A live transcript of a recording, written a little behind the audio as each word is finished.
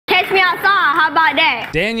catch me outside. How about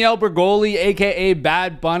that? Danielle Brybrye, aka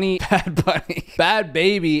Bad Bunny, Bhad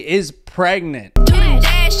Bhabie is pregnant.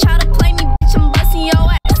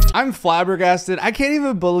 I'm flabbergasted. I can't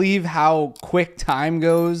even believe how quick time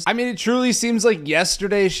goes. I mean, it truly seems like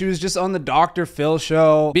yesterday she was just on the Dr. Phil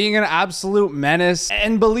show, being an absolute menace.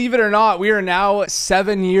 And believe it or not, we are now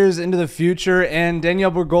 7 years into the future and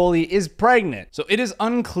Danielle Brybrye is pregnant. So it is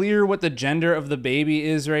unclear what the gender of the baby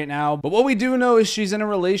is right now. But what we do know is she's in a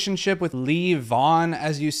relationship with Lee Vaughn,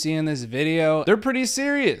 as you see in this video. They're pretty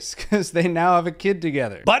serious because they now have a kid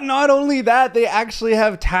together. But not only that, they actually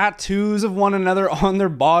have tattoos of one another on their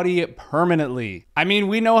body permanently. I mean,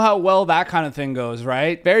 we know how well that kind of thing goes,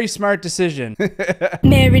 right? Very smart decision.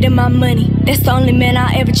 Married to my money. That's the only man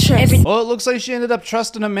I ever trust. Well, it looks like she ended up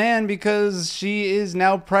trusting a man because she is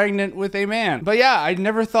now pregnant with a man. But yeah, I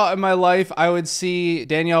never thought in my life I would see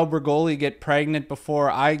Danielle Brybrye get pregnant before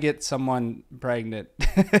I get someone pregnant.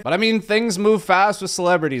 But I mean, things move fast with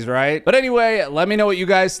celebrities, right? But anyway, let me know what you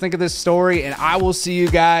guys think of this story and I will see you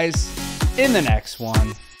guys in the next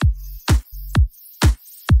one.